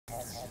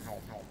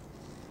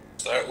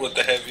Start with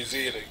the heavies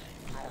eating.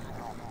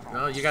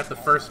 No, you got the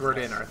first word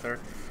in, Arthur.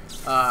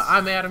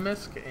 I'm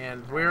Adamisk,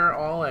 and we're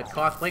all at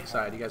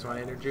Lakeside. You guys want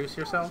to introduce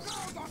yourselves?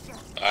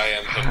 I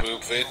am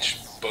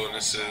Haboobvision,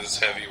 bonuses,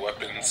 heavy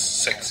weapons,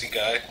 sexy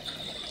guy.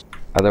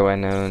 Otherwise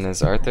known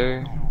as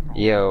Arthur.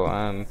 Yo,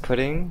 I'm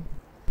Pudding.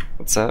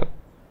 What's up?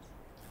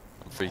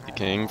 Freaky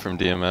King from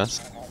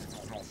DMS.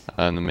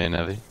 I'm the main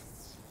heavy.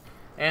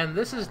 And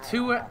this is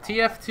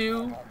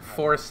TF2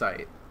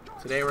 Foresight.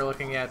 Today we're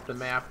looking at the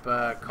map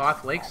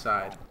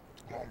Lakeside.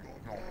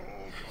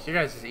 You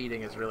guys'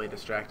 eating is really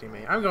distracting me.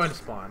 I'm going to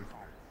spawn.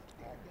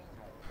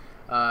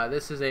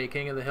 This is a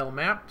King of the Hill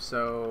map,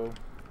 so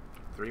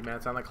 3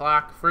 minutes on the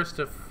clock. First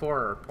to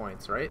 4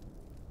 points, right?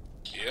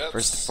 Yep.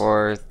 First to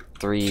 4,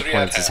 3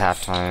 points is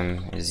half.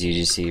 halftime, is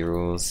UGC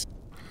rules.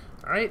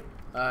 Alright,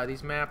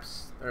 these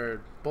maps,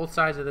 or both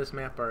sides of this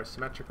map are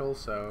symmetrical,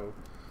 so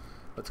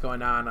what's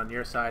going on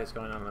your side is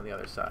going on the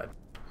other side.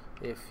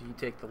 If you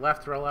take the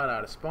left rollout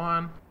out of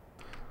spawn,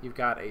 you've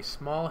got a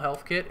small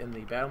health kit in the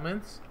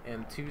battlements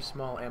and 2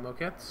 small ammo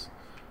kits,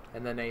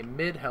 and then a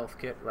mid health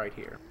kit right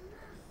here.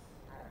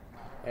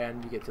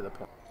 And you get to the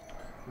point.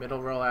 Middle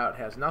rollout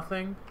has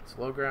nothing, it's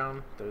low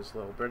ground, there's a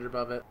little bridge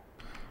above it.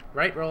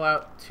 Right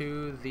rollout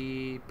to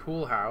the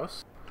pool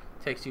house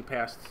takes you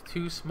past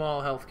 2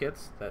 small health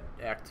kits that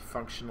act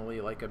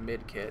functionally like a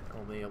mid kit,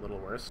 only a little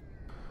worse.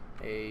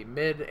 A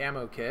mid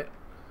ammo kit,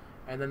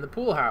 and then the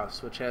pool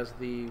house, which has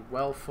the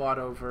well fought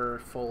over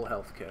full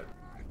health kit.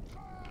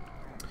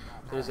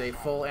 There's a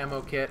full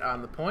ammo kit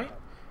on the point,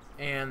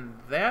 and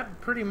that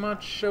pretty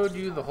much showed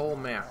you the whole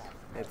map.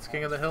 It's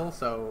King of the Hill,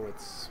 so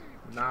it's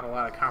not a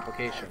lot of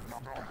complication.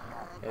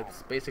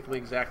 It's basically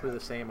exactly the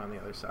same on the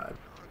other side.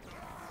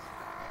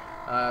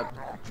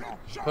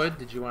 Hood,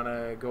 did you want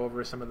to go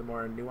over some of the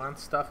more nuanced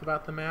stuff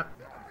about the map?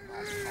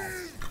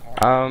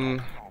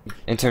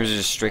 In terms of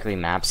just strictly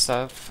map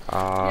stuff,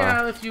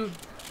 yeah, if you,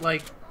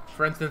 like,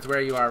 for instance,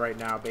 where you are right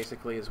now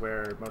basically is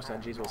where most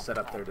NGs will set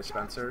up their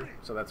dispenser,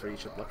 so that's where you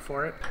should look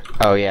for it.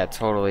 Oh yeah,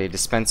 totally.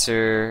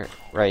 Dispenser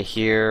right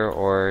here,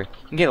 or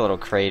you can get a little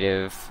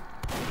creative,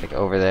 like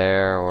over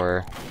there,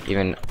 or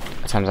even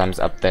sometimes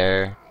up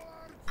there.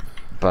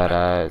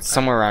 But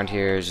somewhere around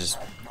here is just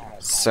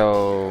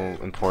so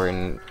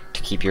important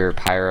to keep your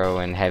pyro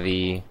and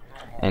heavy,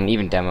 and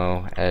even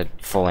demo at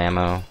full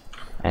ammo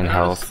and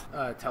health.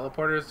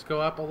 Teleporters go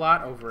up a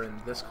lot over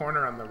in this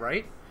corner on the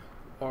right,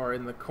 or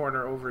in the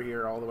corner over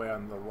here all the way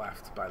on the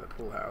left by the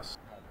pool house.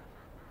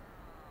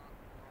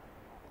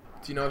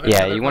 Do you know of any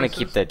Yeah, other you want to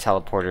places? keep the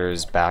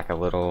teleporters back a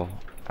little,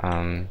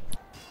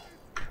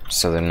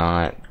 so they're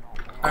not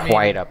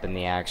quite up in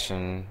the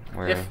action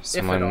where if at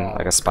someone all,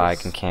 like a spy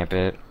because can camp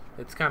it.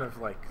 It's kind of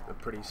like a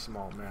pretty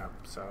small map,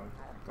 so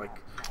like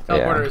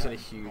teleporter Yeah. isn't a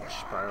huge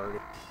priority.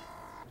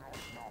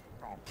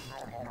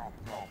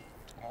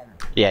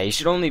 Yeah, you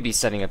should only be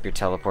setting up your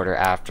teleporter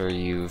after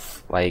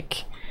you've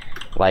like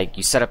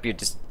you set up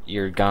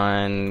your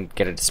gun,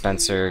 get a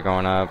dispenser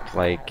going up,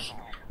 like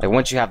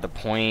once you have the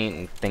point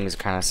and things are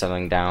kind of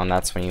settling down,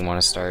 that's when you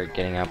want to start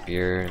getting up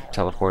your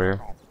teleporter.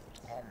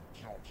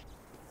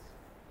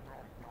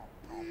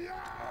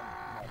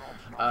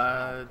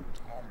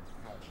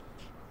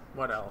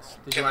 What else?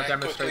 Did you Can want to I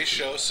quickly demonstrate?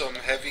 show some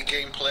heavy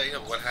gameplay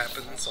of what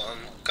happens on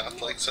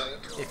Lakeside?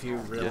 If you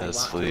really Yes,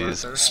 want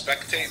please. to, Arthur.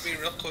 Spectate me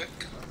real quick.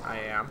 I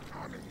am.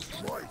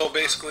 So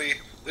basically,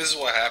 this is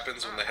what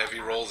happens when the heavy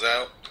rolls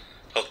out.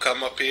 He'll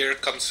come up here,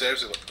 come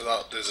stairs, and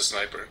oh, there's a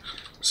sniper.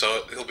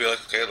 So he'll be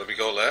like, okay, let me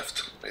go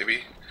left,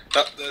 maybe.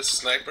 Oh, there's a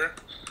sniper.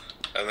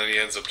 And then he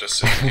ends up just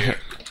sitting here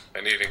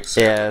and eating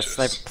Yeah, sandwiches.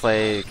 sniper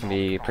play can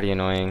be pretty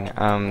annoying.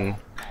 Yeah,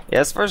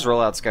 as far as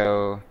rollouts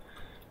go,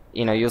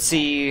 you know, you'll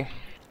see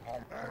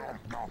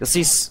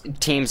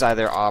teams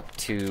either opt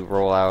to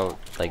roll out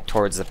like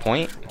towards the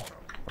point,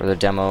 or the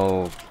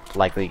demo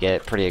likely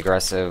get pretty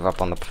aggressive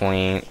up on the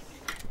point,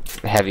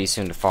 heavy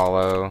soon to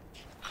follow,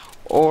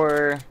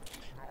 or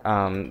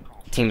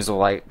teams will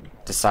like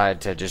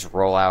decide to just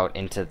roll out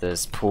into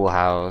this pool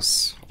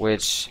house,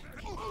 which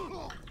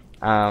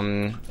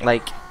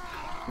like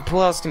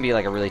pool house can be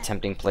like a really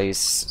tempting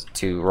place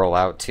to roll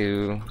out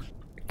to,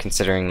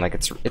 considering like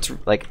it's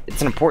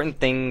an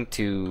important thing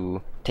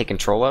to take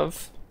control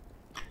of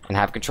and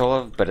have control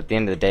of, but at the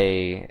end of the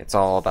day it's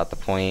all about the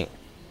point.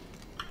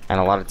 And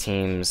a lot of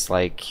teams,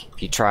 like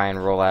if you try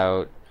and roll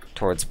out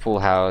towards pool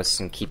house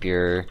and keep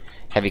your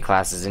heavy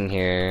classes in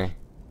here,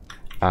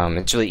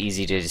 it's really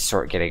easy to just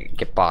sort of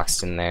get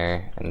boxed in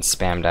there and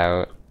spammed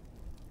out.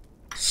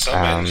 Some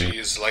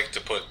NGs like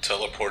to put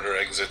teleporter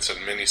exits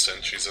and mini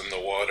sentries in the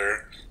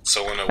water,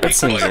 so when a That weak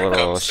seems a player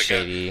little comes to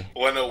shady.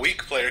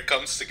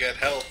 get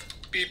health,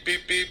 beep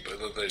beep beep, and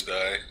then they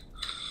die.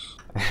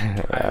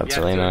 Yeah, I've that's yet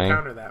really to annoying.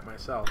 encounter that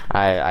myself.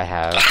 I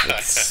have.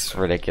 It's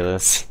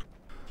ridiculous.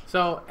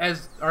 So,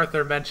 as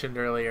Arthur mentioned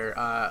earlier,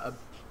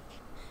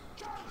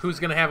 who's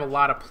going to have a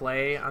lot of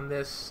play on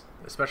this,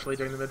 especially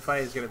during the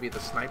mid-fight, is going to be the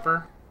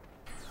sniper.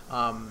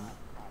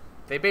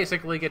 They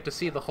basically get to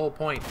see the whole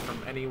point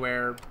from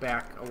anywhere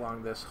back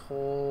along this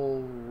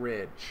whole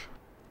ridge.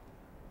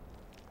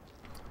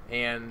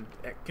 and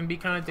it can be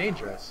kind of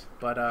dangerous.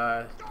 But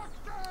I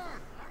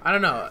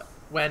don't know.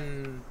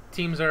 When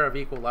teams are of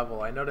equal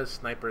level, I notice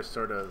snipers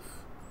sort of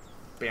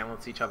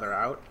balance each other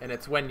out, and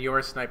it's when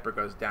your sniper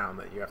goes down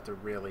that you have to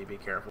really be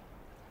careful.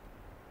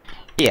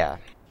 Yeah.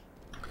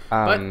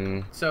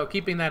 But so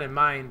keeping that in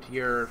mind,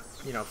 your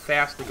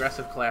fast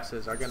aggressive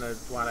classes are gonna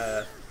want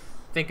to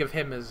think of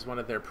him as one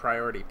of their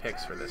priority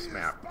picks for this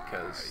map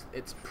because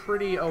it's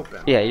pretty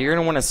open. Yeah, you're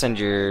gonna want to send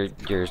your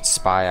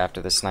spy after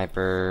the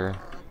sniper.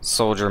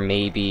 Soldier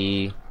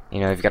maybe.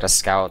 If you've got a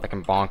scout that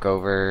can bonk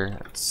over,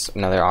 it's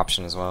another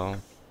option as well.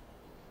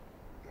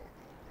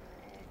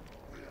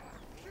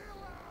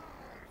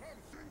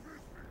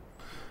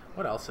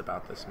 What else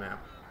about this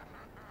map?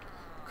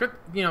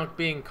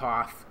 Being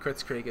Koth,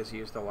 Kritzkrieg is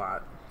used a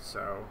lot,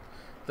 so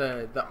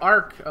the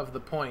arc of the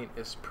point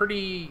is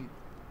pretty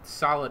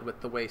solid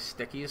with the way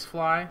stickies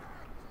fly,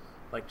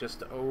 like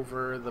just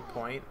over the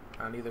point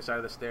on either side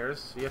of the stairs.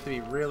 So you have to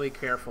be really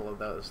careful of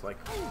those, like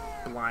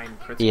blind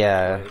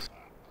Kritzkrieg plays.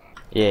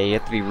 Yeah, you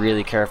have to be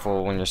really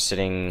careful when you're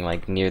sitting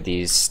like near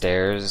these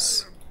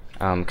stairs,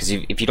 because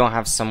if you don't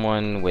have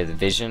someone with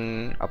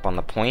vision up on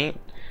the point,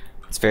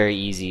 it's very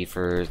easy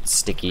for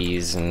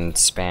stickies and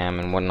spam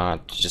and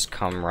whatnot to just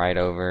come right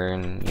over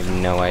and you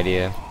have no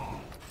idea.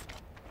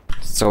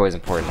 It's always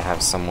important to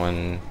have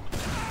someone,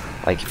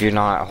 like if you're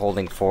not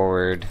holding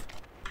forward,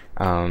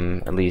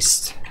 at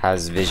least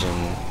has vision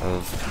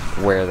of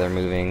where they're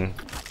moving.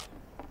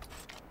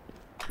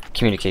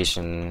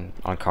 Communication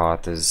on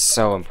Koth is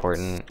so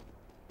important.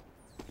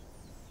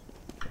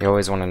 You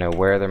always want to know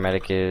where their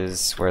medic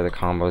is, where the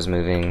combo's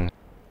moving.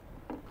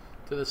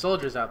 To the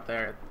soldiers out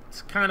there,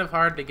 it's kind of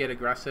hard to get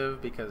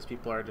aggressive because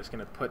people are just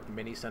going to put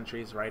mini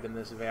sentries right in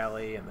this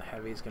valley and the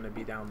heavy's going to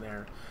be down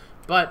there.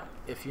 But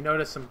if you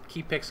notice some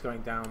key picks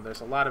going down,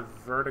 there's a lot of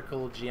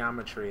vertical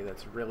geometry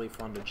that's really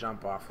fun to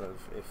jump off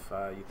of if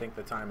you think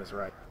the time is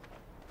right.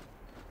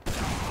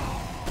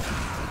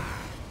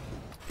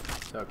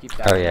 So keep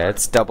that. Oh yeah,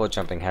 it's double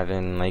jumping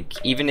heaven. Like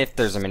even if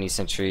there's a mini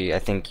sentry, I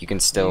think you can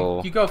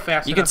still you go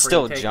fast. You can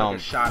still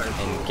jump like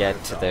and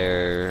get to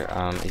their.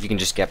 If you can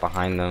just get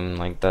behind them,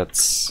 like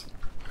that's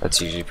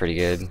usually pretty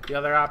good. The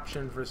other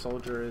option for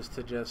soldier is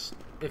to just,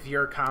 if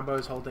your combo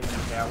is holding in the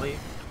valley,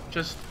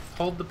 just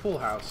hold the pool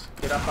house,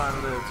 get up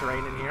on the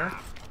terrain in here,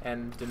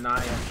 and deny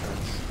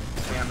entrance.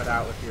 Spam it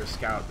out with your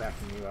scout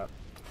backing you up,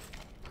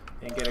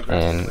 and get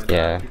aggressive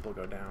when people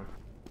go down.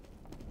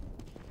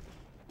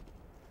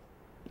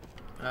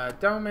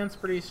 Domeman's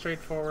pretty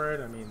straightforward.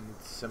 I mean,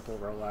 simple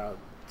rollout,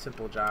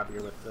 simple job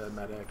here with the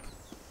medic.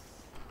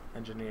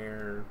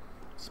 Engineer,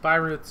 spy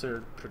routes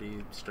are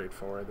pretty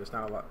straightforward. There's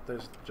not a lot.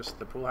 There's just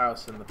the pool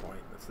house and the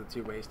point. That's the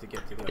two ways to get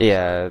to the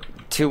other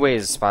side. Two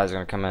ways spies are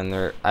gonna come in.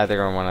 They're either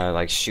gonna want to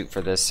like shoot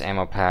for this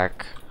ammo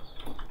pack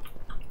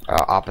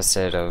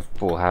opposite of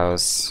pool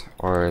house,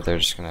 or they're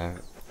just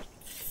gonna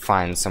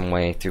find some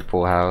way through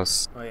pool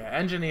house. Oh yeah,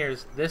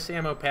 engineers, this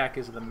ammo pack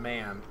is the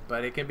man,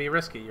 but it can be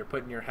risky. You're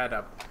putting your head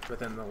up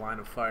within the line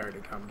of fire to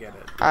come get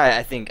it.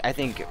 I think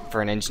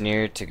for an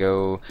engineer to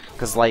go,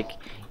 because like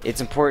it's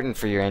important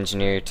for your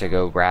engineer to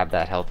go grab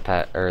that health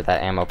pack or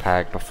that ammo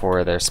pack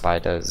before their spy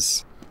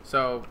does.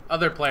 So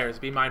other players,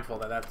 be mindful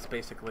that that's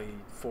basically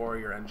for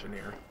your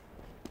engineer.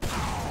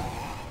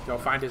 Go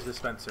find his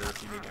dispenser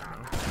if you need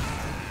ammo.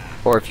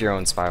 Or if your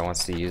own spy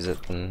wants to use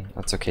it, then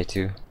that's okay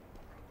too.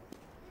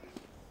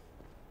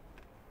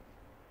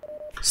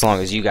 As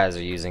long as you guys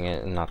are using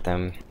it and not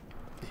them.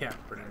 Yeah,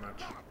 pretty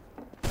much.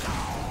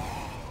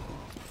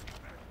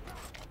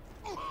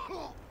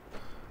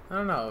 I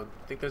don't know.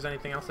 Think there's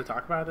anything else to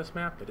talk about this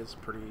map? It is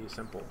pretty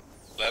simple.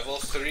 Level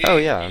 3? Oh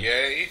yeah.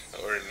 Yay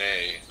or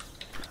nay?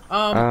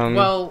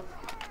 Well,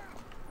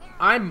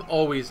 I'm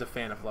always a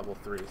fan of level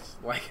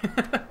 3s. Like,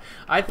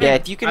 I think, yeah,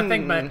 if you can... I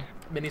think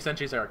mini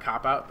sentries are a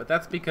cop-out, but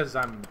that's because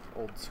I'm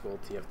old school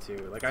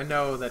TF2. Like, I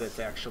know that it's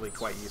actually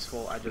quite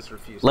useful. I just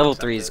refuse Level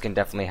to 3s can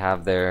definitely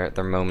have their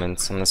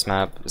moments on this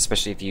map,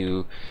 especially if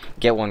you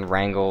get one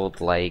wrangled,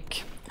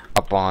 like,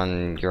 up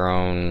on your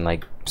own,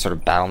 like, sort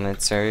of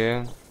battlements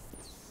area.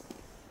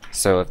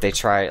 So if they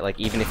try, like,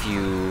 even if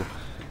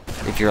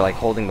you're like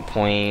holding the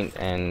point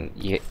and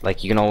you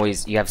can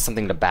always, you have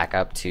something to back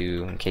up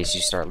to in case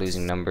you start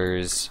losing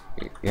numbers,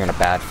 you're in a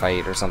bad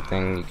fight or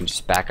something, you can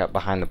just back up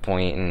behind the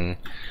point and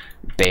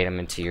bait them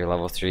into your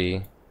level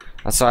 3.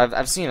 So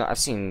I've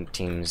seen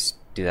teams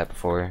do that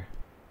before.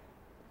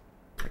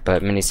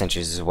 But mini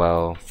sentries as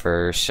well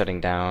for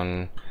shutting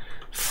down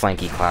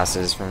flanky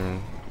classes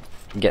from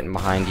getting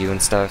behind you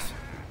and stuff.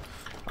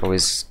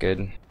 Always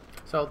good.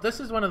 So this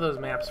is one of those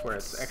maps where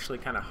it's actually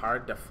kind of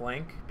hard to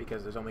flank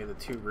because there's only the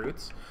two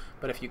routes.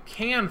 But if you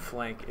can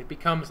flank, it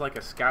becomes like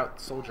a scout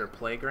soldier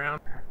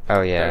playground.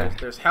 Oh yeah.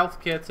 There's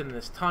health kits in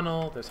this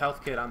tunnel. There's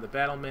health kit on the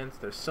battlements.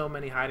 There's so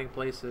many hiding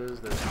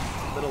places. There's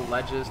little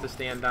ledges to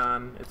stand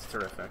on. It's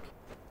terrific.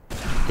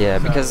 Yeah,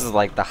 because of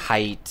like the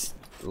height,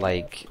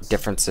 like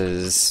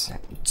differences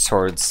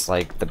towards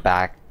like the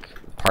back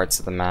parts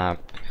of the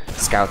map,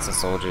 scouts and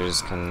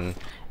soldiers can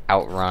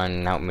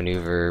outrun,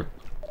 outmaneuver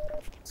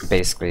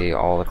basically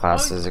all the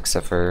classes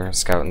except for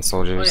scout and Oh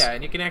soldiers. yeah,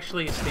 and you can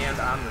actually stand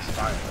on the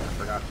spire. I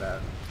forgot that.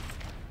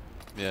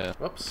 Yeah.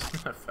 Whoops,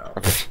 I fell.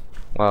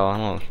 Well,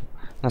 I'm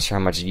not sure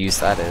how much use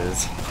that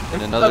is.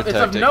 And another It's of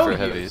tactic no for use.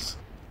 heavies.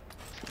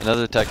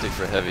 Another tactic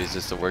for heavies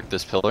is to work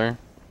this pillar.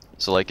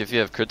 So like if you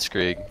have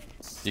Kritzkrieg,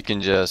 you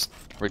can just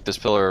work this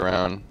pillar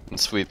around and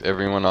sweep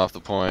everyone off the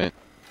point,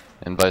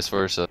 and vice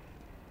versa.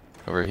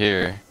 Over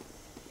here,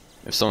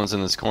 if someone's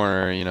in this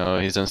corner, you know,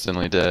 he's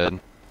instantly dead.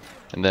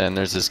 And then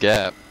there's this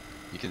gap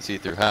you can see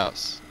through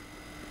house.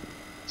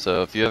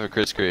 So if you have a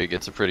Kritzkrieg,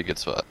 it's a pretty good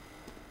spot.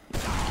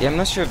 Yeah, I'm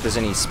not sure if there's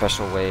any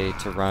special way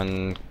to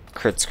run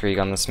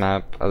Kritzkrieg on this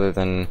map other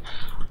than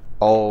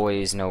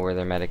always know where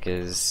their medic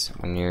is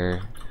when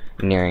you're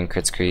nearing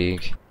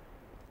Kritzkrieg.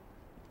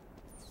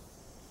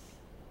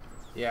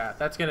 Yeah,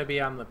 that's gonna be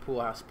on the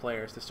pool house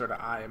players to sort of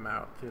eye them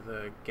out through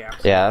the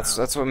gaps. Yeah,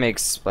 that's what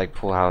makes like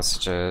Pool House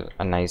such a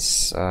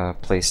nice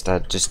place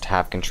to just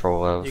have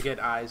control of. You get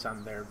eyes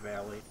on their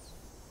valley.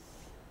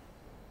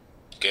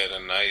 Get a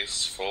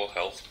nice full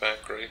health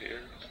pack right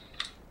here.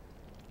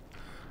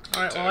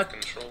 Alright, well,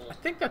 Control. I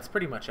think that's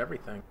pretty much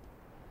everything.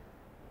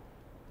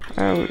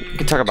 We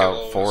can talk about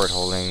Kills. forward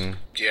holding.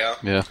 Yeah.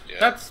 Yeah.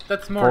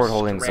 That's more Forward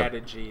holding's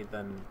strategy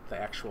than the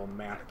actual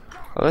map.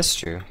 Oh, that's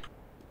true.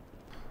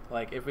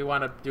 Like, if we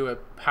want to do a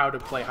how to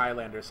play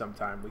Highlander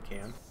sometime, we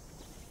can.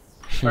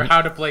 Or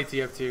how to play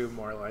TF2,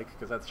 more like,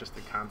 because that's just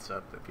a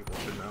concept that people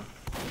should know.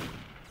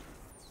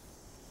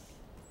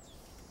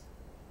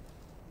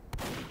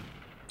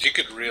 You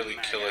could really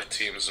kill a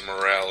team's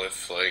morale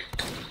if, like,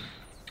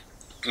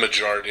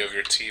 majority of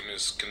your team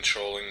is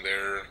controlling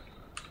their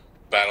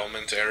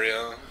battlement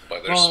area by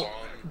their spawn.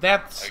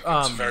 That's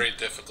Like, it's very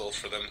difficult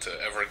for them to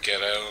ever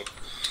get out.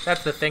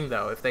 that's the thing,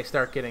 though. If they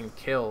start getting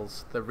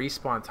kills, the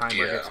respawn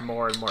timer Yeah. gets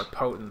more and more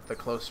potent the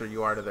closer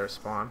you are to their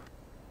spawn.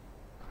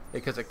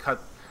 Because it cut.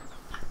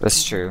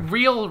 That's true.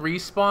 Real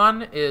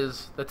respawn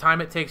is the time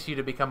it takes you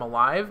to become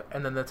alive,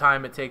 and then the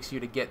time it takes you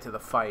to get to the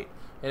fight.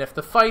 And if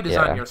the fight is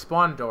Yeah. on your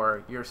spawn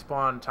door, your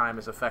spawn time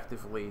is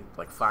effectively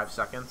like 5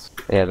 seconds.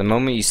 Yeah, the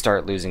moment you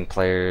start losing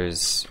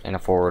players in a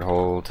forward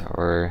hold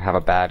or have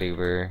a bad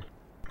Uber,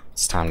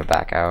 it's time to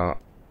back out.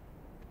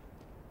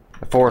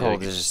 The forward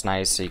hold is just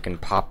nice so you can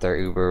pop their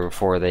Uber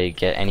before they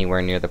get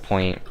anywhere near the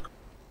point.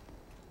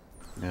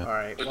 Yeah.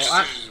 Alright, Which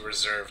well, is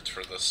reserved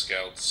for the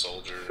scout,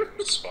 soldier,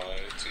 and spy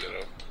to get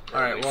a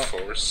Alright, early well,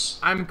 force.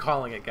 I'm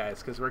calling it, guys,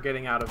 because we're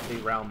getting out of the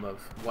realm of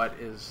what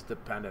is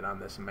dependent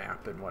on this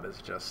map and what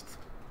is just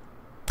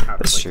how to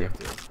That's play true.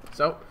 TF2.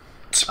 So,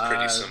 It's a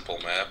pretty simple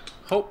map.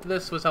 hope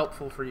this was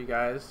helpful for you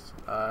guys.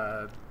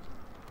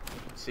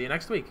 See you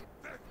next week.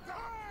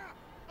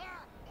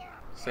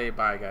 Say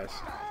bye, guys.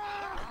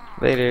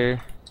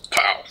 Later.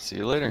 Pow! See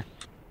you later.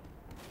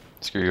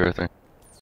 Screw you, Arthur.